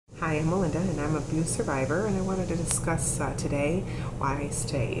Hi, I'm Melinda, and I'm an abuse survivor, and I wanted to discuss today why I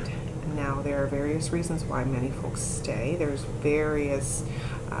stayed. Now, there are various reasons why many folks stay. There's various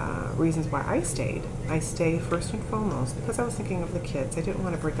reasons why I stayed. I stayed first and foremost because I was thinking of the kids. I didn't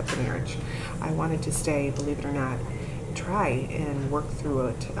want to break up the marriage. I wanted to stay, believe it or not, try and work through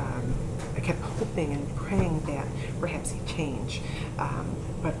it. I kept hoping and praying that perhaps he'd change,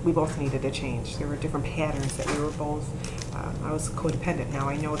 but we both needed a change. There were different patterns that we were both, I was codependent, now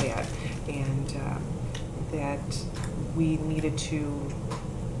I know that, and that we needed to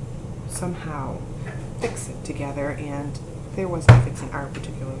somehow fix it together, and there was no fixing our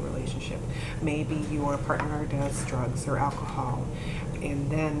particular relationship. Maybe your partner does drugs or alcohol,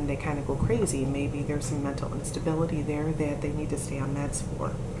 and then they kind of go crazy. Maybe there's some mental instability there that they need to stay on meds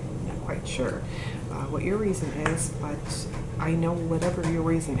for. Not quite sure what your reason is, but I know whatever your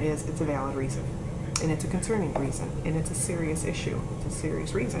reason is, it's a valid reason, and it's a concerning reason, and it's a serious issue. It's a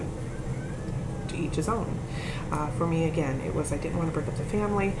serious reason. To each his own. For me, again, it was I didn't want to break up the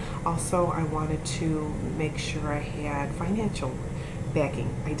family. Also, I wanted to make sure I had financial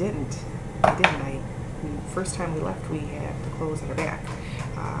backing. I didn't. First time we left, we had the clothes on our back.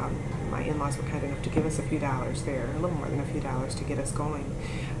 My in-laws were kind enough to give us a few dollars there, a little more than a few dollars to get us going.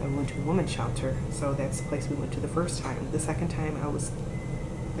 I went to a women's shelter, so that's the place we went to the first time. The second time,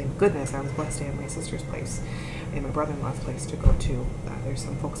 thank goodness, I was blessed to have my sister's place and my brother-in-law's place to go to. There's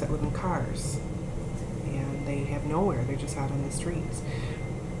some folks that live in cars, and they have nowhere. They're just out on the streets.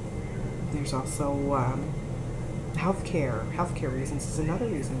 There's also healthcare. Healthcare reasons is another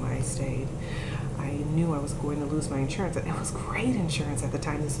reason why I stayed. I knew I was going to lose my insurance, and it was great insurance at the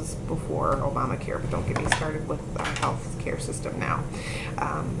time. This was before Obamacare, but don't get me started with our healthcare system now.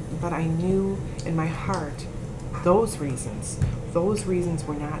 But I knew in my heart those reasons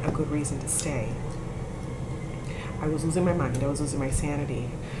were not a good reason to stay. I was losing my mind. I was losing my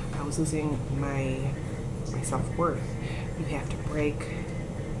sanity. I was losing my self-worth. You have to break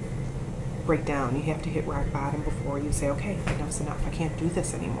down. You have to hit rock bottom before you say, okay, enough's enough. I can't do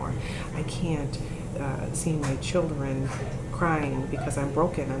this anymore. I can't see my children crying because I'm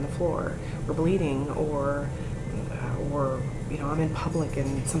broken on the floor or bleeding, or I'm in public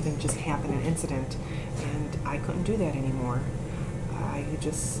and something just happened, an incident, and I couldn't do that anymore. I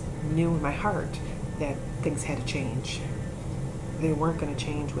just knew in my heart that things had to change. They weren't going to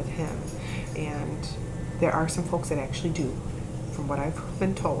change with him. And there are some folks that actually do. From what I've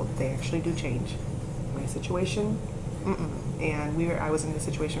been told, they actually do change. My situation, and I was in this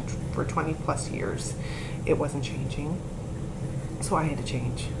situation for 20 plus years. It wasn't changing. So I had to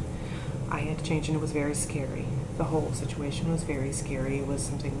change. And it was very scary. The whole situation was very scary. It was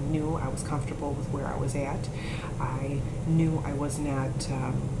something new. I was comfortable with where I was at. I knew I was not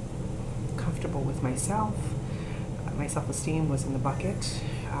comfortable with myself. My self-esteem was in the bucket.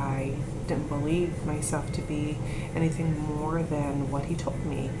 I didn't believe myself to be anything more than what he told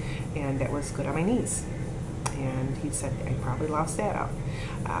me, and that was good on my knees. And he said I probably lost that out.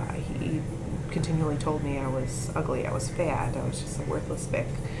 He continually told me I was ugly, I was fat, I was just a worthless spick.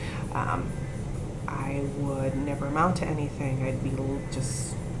 I would never amount to anything. I'd be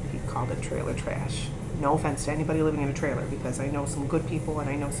just, he called it trailer trash. No offense to anybody living in a trailer, because I know some good people and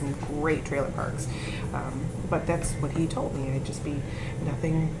I know some great trailer parks. But that's what he told me. I'd just be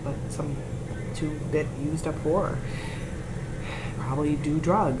nothing but some two-bit used up whore. Probably do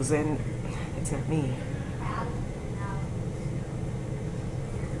drugs, and it's not me.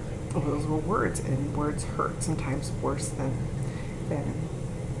 Those were words, and words hurt sometimes worse than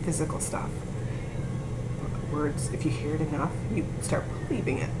physical stuff. Words, if you hear it enough, you start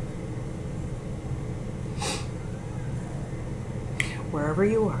believing it. Wherever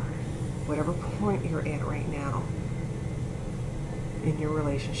you are, whatever point you're at right now, in your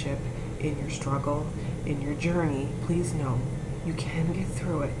relationship, in your struggle, in your journey, please know you can get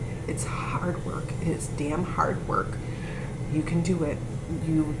through it. It's hard work. It is damn hard work. You can do it.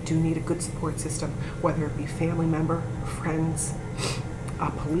 You do need a good support system, whether it be family member, friends, a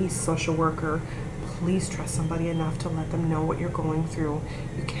police, social worker. Please trust somebody enough to let them know what you're going through.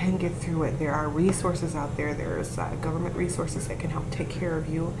 You can get through it. There are resources out there. There's government resources that can help take care of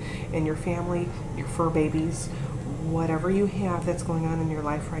you and your family, your fur babies, whatever you have that's going on in your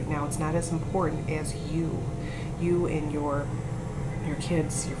life right now. It's not as important as you and your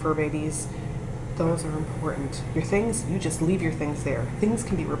kids, your fur babies. Those are important. Your things, you just leave your things there. Things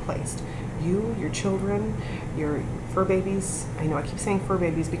can be replaced. You, your children, your fur babies. I know I keep saying fur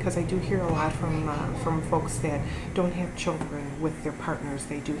babies because I do hear a lot from folks that don't have children with their partners.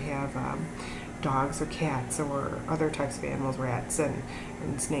 They do have dogs or cats or other types of animals, rats and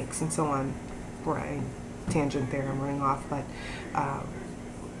snakes and so on. Right, tangent there, I'm running off, but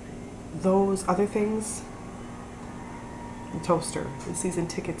those other things, the toaster, the season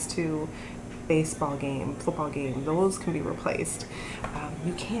tickets to baseball game, football game, those can be replaced.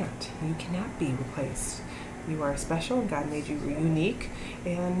 You cannot be replaced. You are special, and God made you unique,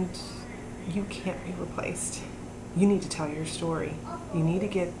 and you can't be replaced. You need to tell your story. You need to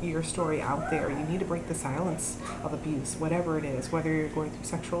get your story out there. You need to break the silence of abuse, whatever it is, whether you're going through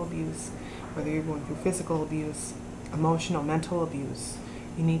sexual abuse, whether you're going through physical abuse, emotional, mental abuse.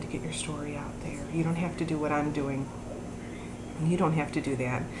 You need to get your story out there. You don't have to do what I'm doing. You don't have to do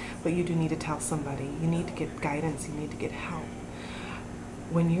that, but you do need to tell somebody. You need to get guidance. You need to get help.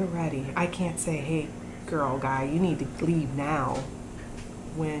 When you're ready, I can't say, hey, girl, guy, you need to leave now.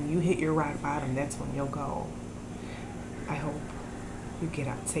 When you hit your rock bottom, that's when you'll go. I hope you get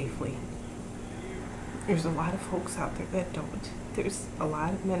out safely. There's a lot of folks out there that don't. There's a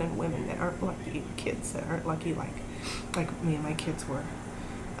lot of men and women that aren't lucky, kids that aren't lucky like me and my kids were.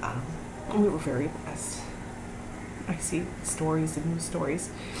 We were very blessed. I see stories and news stories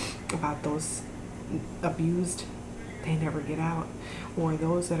about those abused, they never get out, or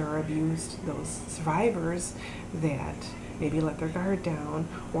those that are abused, those survivors that maybe let their guard down,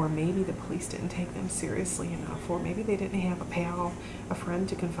 or maybe the police didn't take them seriously enough, or maybe they didn't have a pal, a friend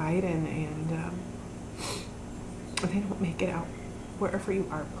to confide in, and they don't make it out. Wherever you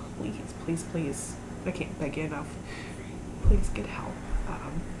are, please, please, please, I can't beg you enough, please get help.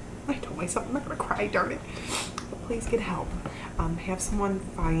 I told myself I'm not going to cry, darn it, but please get help. Have someone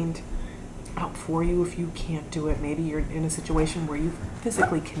find out for you if you can't do it. Maybe you're in a situation where you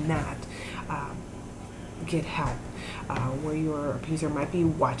physically cannot get help, where your abuser might be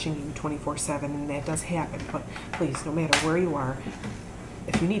watching you 24/7, and that does happen. But please, no matter where you are,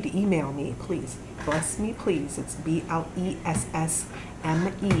 if you need to email me, please, bless me, please. It's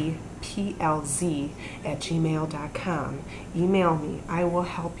BLESSMEPLZ@gmail.com. Email me. I will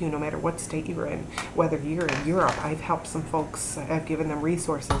help you no matter what state you're in. Whether you're in Europe, I've helped some folks. I've given them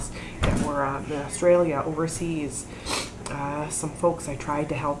resources that were in Australia, overseas. Some folks I tried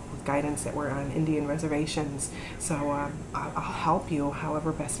to help with guidance that were on Indian reservations. So I'll help you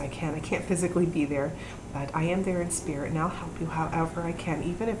however best I can. I can't physically be there, but I am there in spirit, and I'll help you however I can,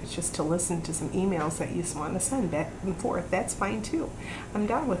 even if it's just to listen to some emails that you want to send back and forth. That's fine too. I'm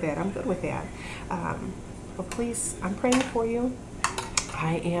down with that. I'm good with that. But please, I'm praying for you.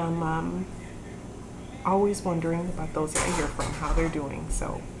 I am always wondering about those that I hear from, how they're doing.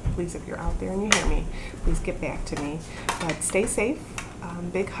 So please, if you're out there and you hear me, please get back to me. But stay safe.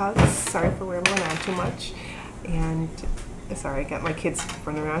 Big hugs. Sorry for rambling on too much. And sorry, I got my kids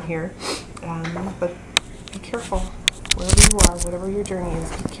running around here. But be careful. Wherever you are, whatever your journey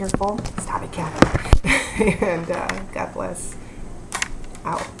is, be careful. Stop it, Kevin. And God bless.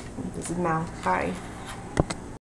 Out. This is Mel. Bye.